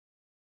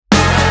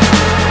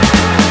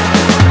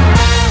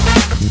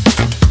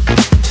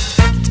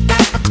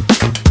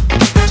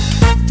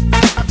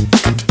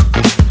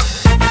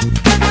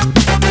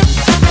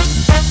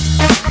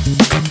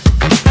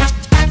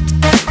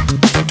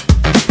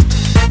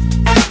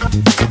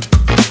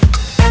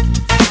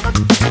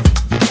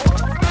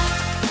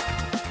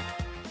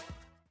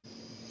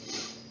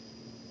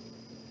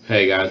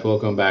Hey guys,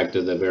 welcome back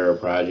to the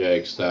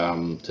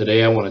WPA-PSK.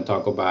 Today I want to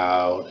talk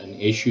about an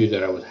issue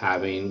that I was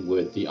having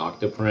with the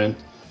Octoprint.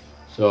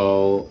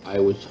 So I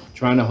was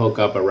trying to hook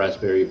up a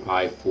Raspberry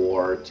Pi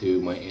 4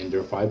 to my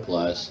Ender 5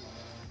 Plus,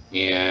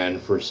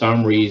 and for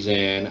some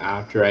reason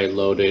after I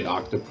loaded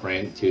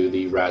Octoprint to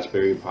the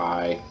Raspberry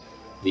Pi,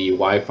 the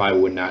Wi-Fi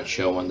would not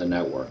show on the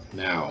network.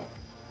 Now,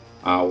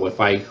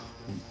 if I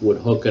would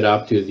hook it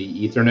up to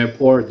the Ethernet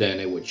port, then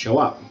it would show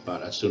up,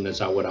 but as soon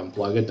as I would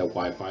unplug it, the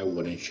Wi-Fi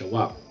wouldn't show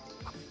up.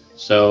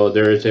 So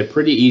there's a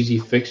pretty easy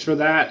fix for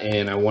that,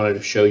 and I wanted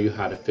to show you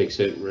how to fix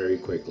it very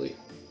quickly.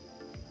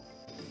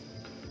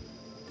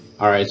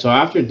 Alright, so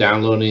after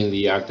downloading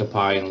the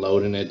Octopi and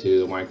loading it to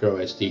the micro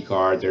SD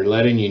card, they're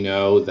letting you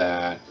know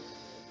that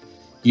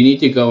you need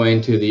to go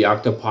into the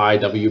Octopi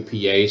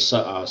WPA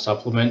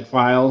supplement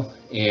file,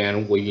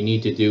 and what you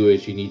need to do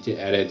is you need to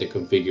edit the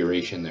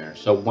configuration there.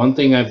 So one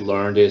thing I've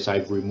learned is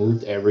I've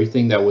removed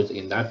everything that was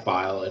in that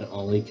file and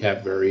only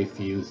kept very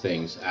few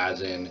things,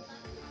 as in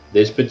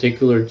this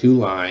particular 2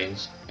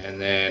 lines, and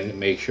then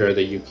make sure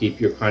that you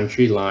keep your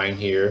country line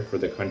here for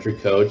the country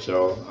code.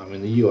 So I'm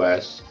in the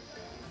US.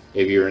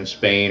 If you're in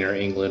Spain or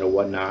England or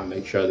whatnot,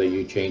 make sure that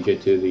you change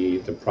it to the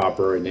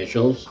proper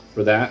initials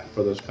for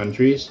those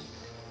countries.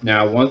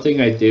 Now, one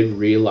thing I did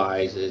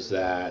realize is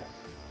that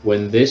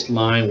when this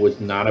line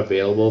was not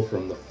available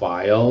from the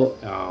file,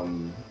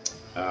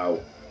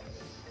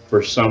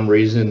 for some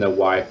reason the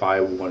Wi-Fi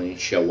wouldn't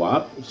show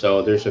up.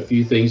 So there's a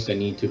few things that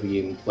need to be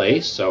in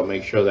place. So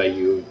make sure that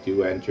you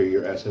do enter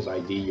your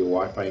SSID, your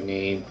Wi-Fi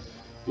name,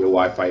 your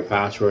Wi-Fi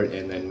password,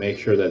 and then make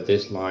sure that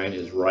this line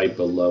is right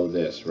below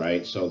this,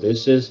 right? So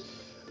this is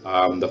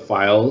the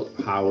file,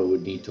 how it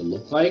would need to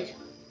look like.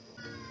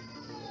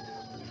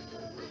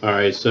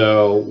 Alright,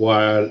 so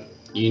what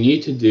you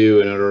need to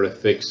do in order to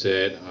fix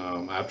it,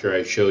 after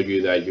I showed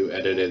you that you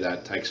edited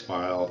that text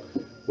file,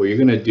 what you're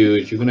going to do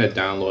is you're going to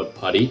download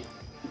Putty.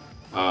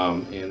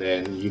 And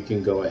then you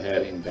can go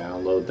ahead and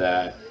download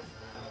that.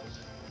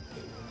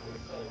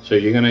 So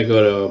you're going to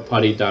go to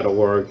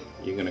putty.org,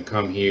 you're going to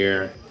come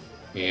here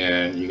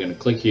and you're going to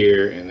click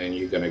here, and then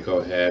you're going to go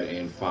ahead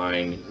and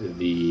find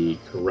the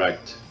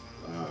correct,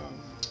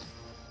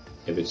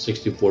 if it's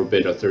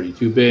 64-bit or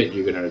 32-bit,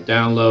 you're going to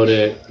download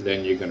it,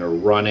 then you're going to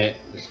run it.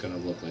 It's going to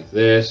look like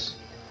this.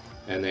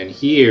 And then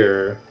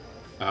here,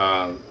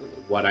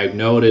 what I've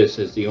noticed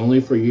is the only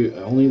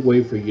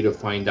way for you to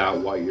find out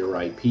what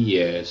your IP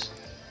is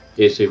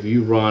if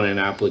you run an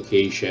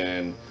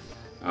application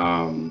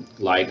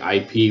like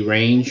IP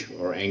range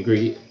or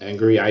angry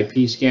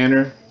IP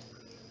scanner.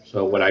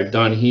 So what I've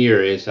done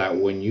here is that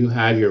when you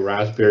have your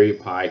Raspberry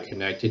Pi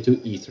connected to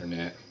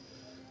Ethernet,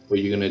 what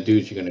you're going to do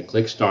is you're going to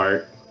click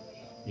Start.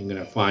 You're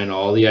going to find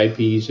all the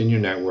IPs in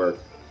your network.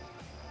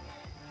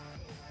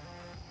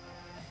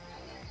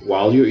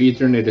 While your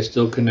Ethernet is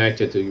still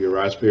connected to your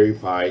Raspberry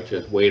Pi,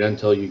 just wait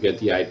until you get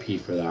the IP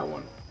for that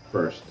one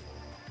first.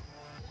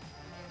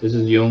 This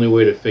is the only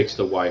way to fix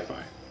the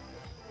Wi-Fi.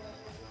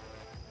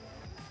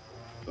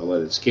 So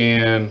let it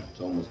scan, it's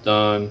almost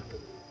done.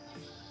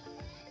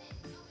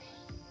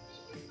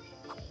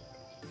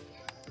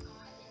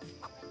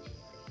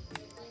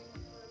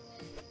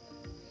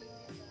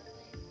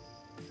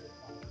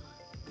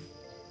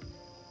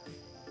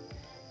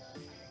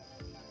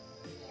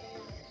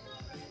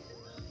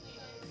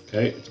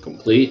 Okay, it's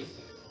complete.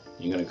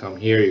 You're going to come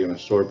here, you're going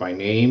to sort by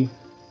name,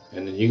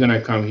 and then you're going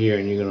to come here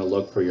and you're going to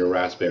look for your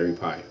Raspberry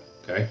Pi.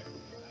 Okay,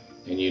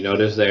 and you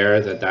notice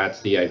there that that's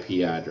the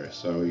IP address.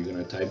 So you're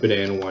going to type it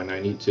in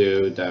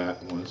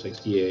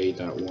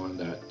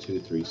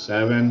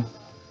 192.168.1.237, and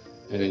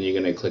then you're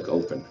going to click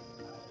Open.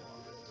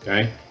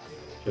 Okay,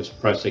 just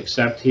press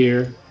Accept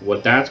here.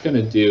 What that's going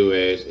to do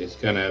is it's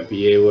going to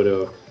be able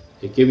to,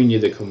 it's giving you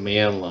the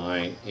command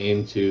line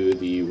into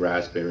the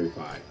Raspberry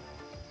Pi.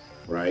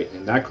 Right,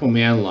 and that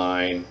command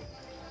line,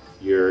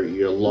 your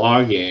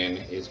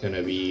login is going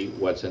to be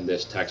what's in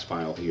this text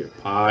file here,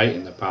 Pi,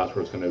 and the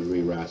password is going to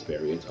be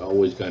Raspberry. It's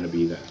always going to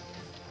be that.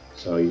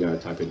 So you're going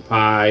to type in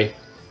Pi,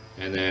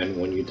 and then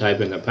when you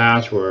type in the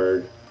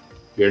password,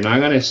 you're not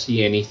going to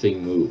see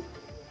anything move.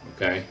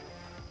 Okay,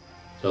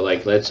 so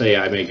like let's say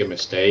I make a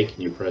mistake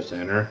and you press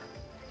enter,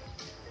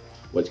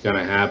 what's going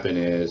to happen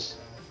is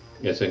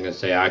it's going to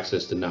say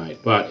access denied.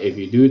 But if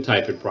you do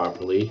type it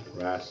properly,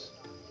 Raspberry,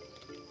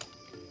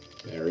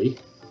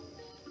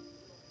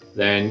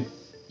 then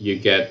you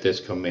get this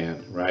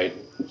command, right?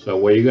 So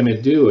what you're going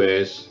to do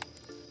is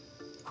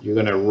you're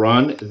going to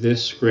run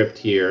this script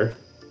here,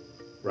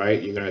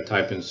 right? You're going to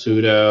type in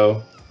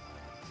sudo,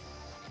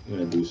 you're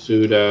going to do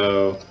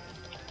sudo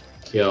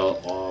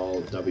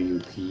killall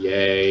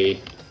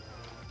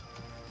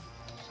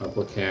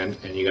WPA-supplicant,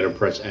 and you're going to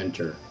press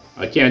enter.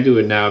 I can't do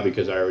it now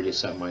because I already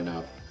set mine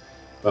up,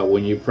 but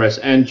when you press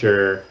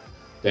enter,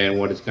 then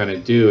what it's going to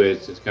do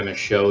is it's going to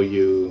show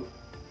you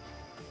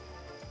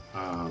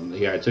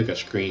here, I took a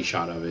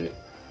screenshot of it.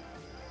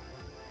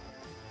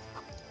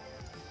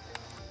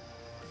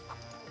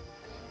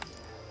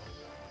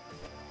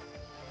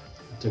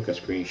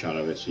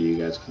 so you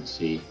guys can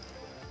see.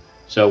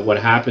 So what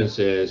happens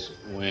is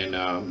when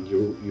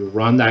you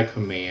run that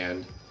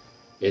command,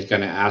 it's going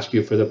to ask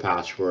you for the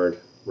password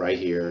right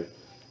here,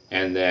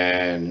 and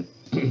then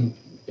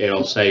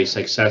it'll say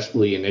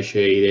successfully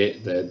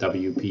initiated the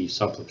WP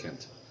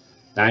supplicant.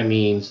 That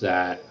means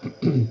that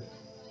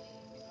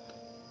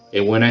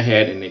it went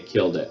ahead and it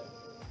killed it,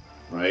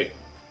 right?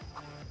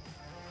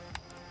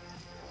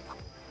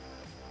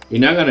 You're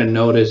not going to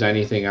notice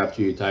anything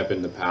after you type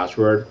in the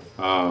password.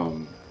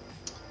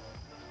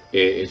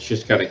 It's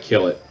just going to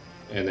kill it,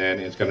 and then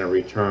it's going to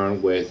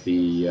return with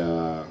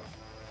the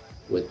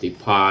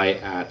pi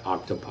at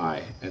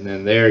octopi, and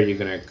then there you're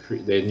going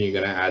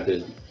to add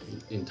this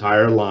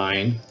entire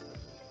line,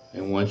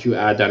 and once you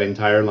add that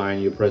entire line,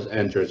 you press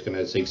enter. It's going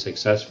to say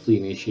successfully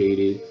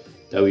initiated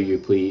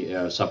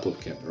WP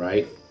supplicant,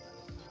 right?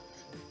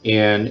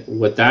 And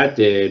what that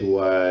did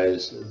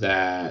was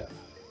that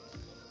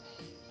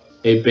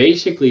it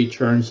basically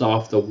turns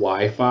off the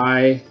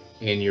Wi-Fi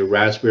in your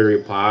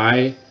Raspberry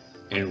Pi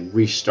and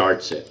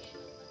restarts it.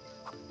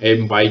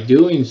 And by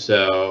doing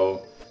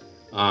so,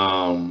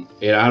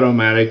 it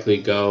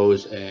automatically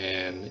goes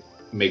and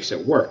makes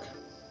it work.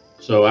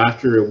 So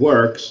after it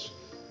works,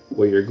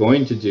 what you're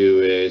going to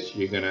do is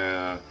you're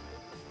gonna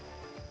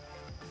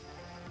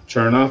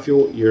turn off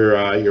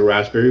your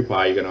Raspberry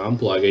Pi. You're gonna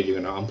unplug it.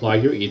 You're gonna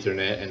unplug your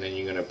Ethernet, and then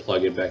you're gonna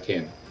plug it back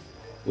in.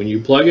 When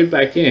you plug it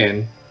back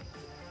in,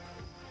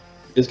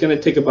 it's going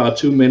to take about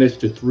 2 minutes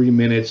to 3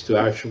 minutes to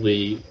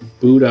actually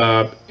boot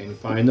up and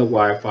find the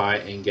Wi-Fi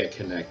and get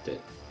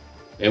connected.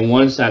 And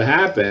once that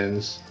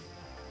happens,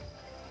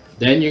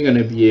 then you're going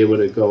to be able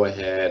to go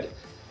ahead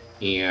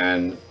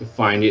and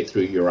find it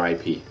through your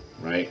IP,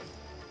 right?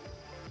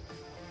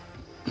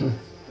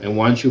 And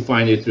once you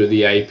find it through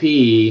the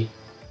IP,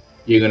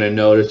 you're going to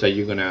notice that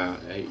you're going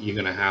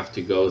to have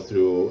to go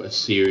through a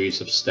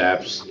series of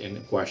steps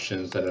and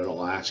questions that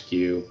it'll ask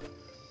you.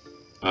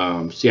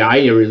 See, I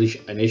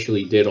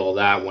initially did all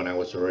that when I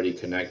was already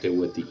connected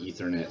with the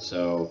Ethernet.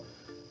 So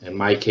in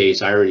my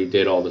case, I already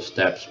did all the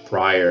steps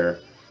prior.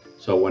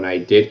 So when I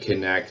did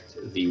connect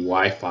the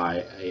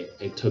Wi-Fi,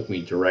 it took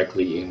me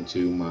directly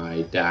into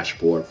my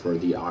dashboard for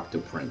the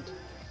Octoprint.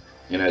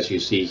 And as you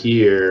see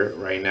here,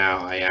 right now,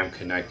 I am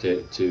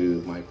connected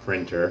to my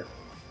printer,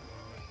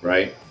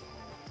 right?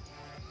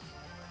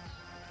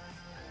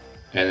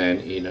 And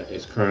then, you know,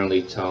 it's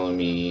currently telling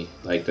me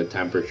like the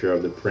temperature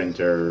of the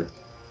printer,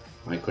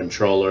 my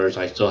controllers.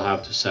 I still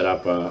have to set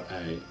up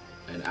an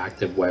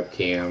active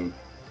webcam,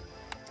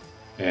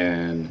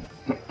 and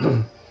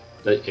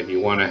if you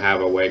want to have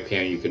a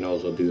webcam, you can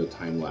also do a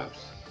time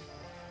lapse.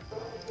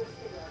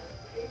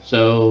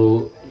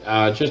 So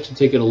just to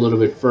take it a little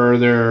bit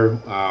further,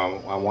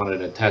 I wanted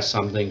to test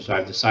something, so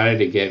I've decided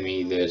to get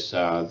me this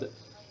the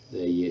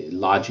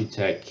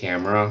Logitech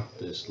camera,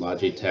 this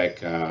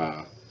Logitech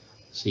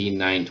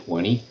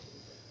C920.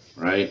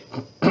 Right?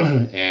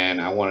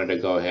 And I wanted to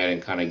go ahead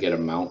and kind of get a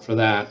mount for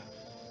that.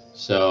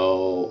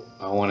 So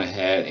I went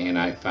ahead and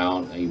I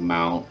found a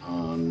mount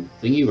on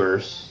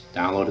Thingiverse,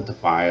 downloaded the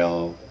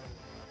file,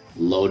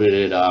 loaded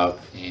it up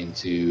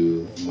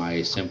into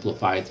my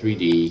Simplify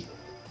 3D.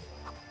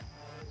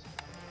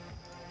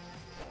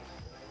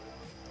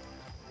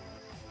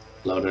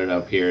 Loaded it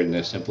up here in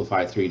the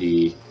Simplify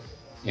 3D,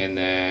 and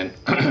then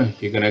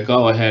you're gonna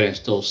go ahead and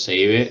still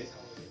save it,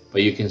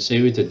 but you can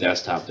save it to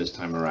desktop this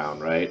time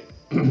around, right?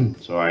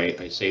 So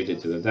I saved it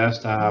to the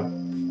desktop.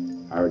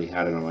 I already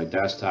had it on my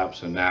desktop.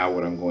 So now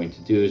what I'm going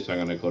to do is I'm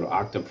going to go to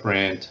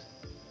Octoprint,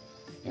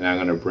 and I'm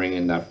going to bring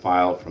in that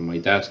file from my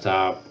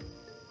desktop.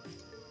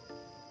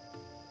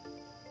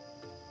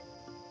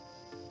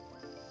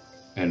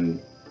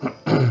 And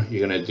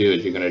you're going to do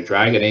is you're going to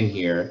drag it in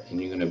here, and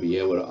you're going to be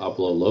able to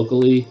upload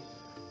locally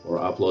or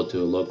upload to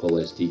a local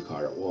SD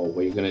card. Well,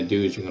 what you're going to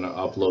do is you're going to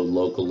upload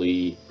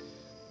locally,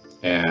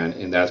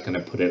 and that's going to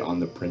put it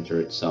on the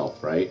printer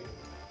itself, right?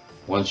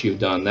 Once you've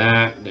done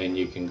that, then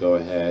you can go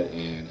ahead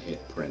and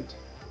hit print.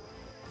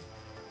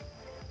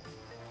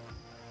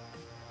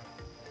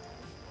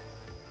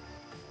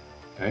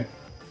 Okay,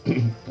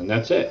 and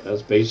that's it.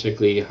 That's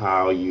basically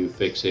how you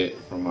fix it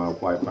from a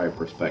Wi-Fi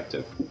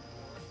perspective.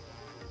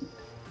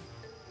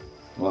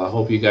 Well, I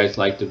hope you guys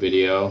liked the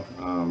video.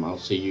 I'll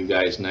see you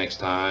guys next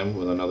time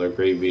with another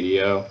great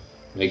video.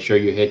 Make sure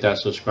you hit that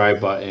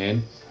subscribe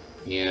button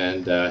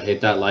and hit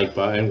that like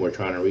button. We're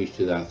trying to reach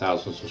to that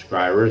 1,000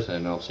 subscribers,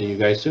 and I'll see you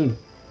guys soon.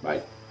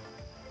 Bye.